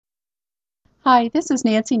Hi, this is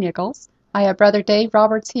Nancy Nichols. I have Brother Dave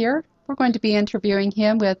Roberts here. We're going to be interviewing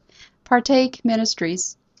him with Partake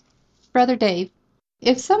Ministries. Brother Dave,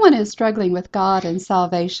 if someone is struggling with God and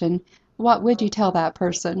salvation, what would you tell that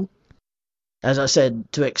person? As I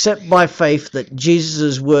said, to accept by faith that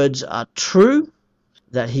Jesus' words are true,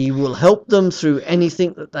 that he will help them through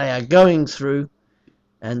anything that they are going through,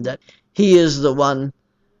 and that he is the one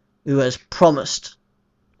who has promised,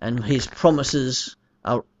 and his promises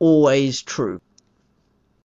are always true.